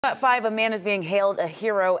At 5, a man is being hailed a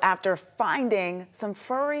hero after finding some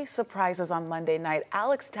furry surprises on Monday night.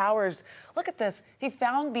 Alex Towers, look at this. He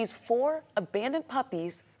found these 4 abandoned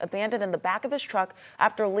puppies abandoned in the back of his truck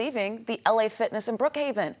after leaving the LA Fitness in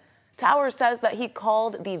Brookhaven. Towers says that he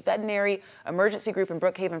called the veterinary emergency group in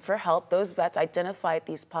Brookhaven for help. Those vets identified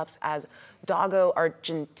these pups as Doggo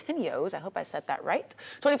Argentinos. I hope I said that right.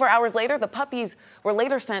 24 hours later, the puppies were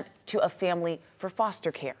later sent to a family for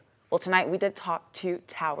foster care. Well, tonight we did talk to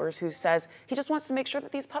Towers, who says he just wants to make sure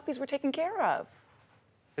that these puppies were taken care of.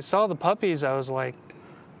 I saw the puppies, I was like,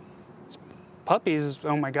 puppies,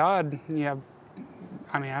 oh my God.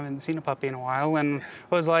 I haven't seen a puppy in a while, and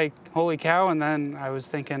was like, holy cow. And then I was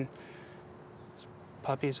thinking,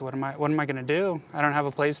 puppies, what am I gonna do? I don't have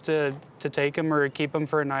a place to take them or keep them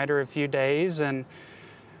for a night or a few days, and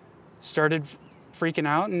started freaking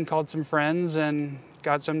out and called some friends and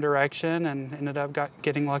got some direction and ended up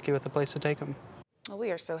getting lucky with a place to take them. Well, we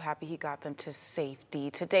are so happy he got them to safety.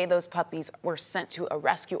 Today, those puppies were sent to a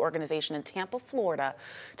rescue organization in Tampa, Florida,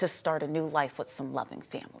 to start a new life with some loving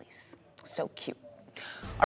families. So cute.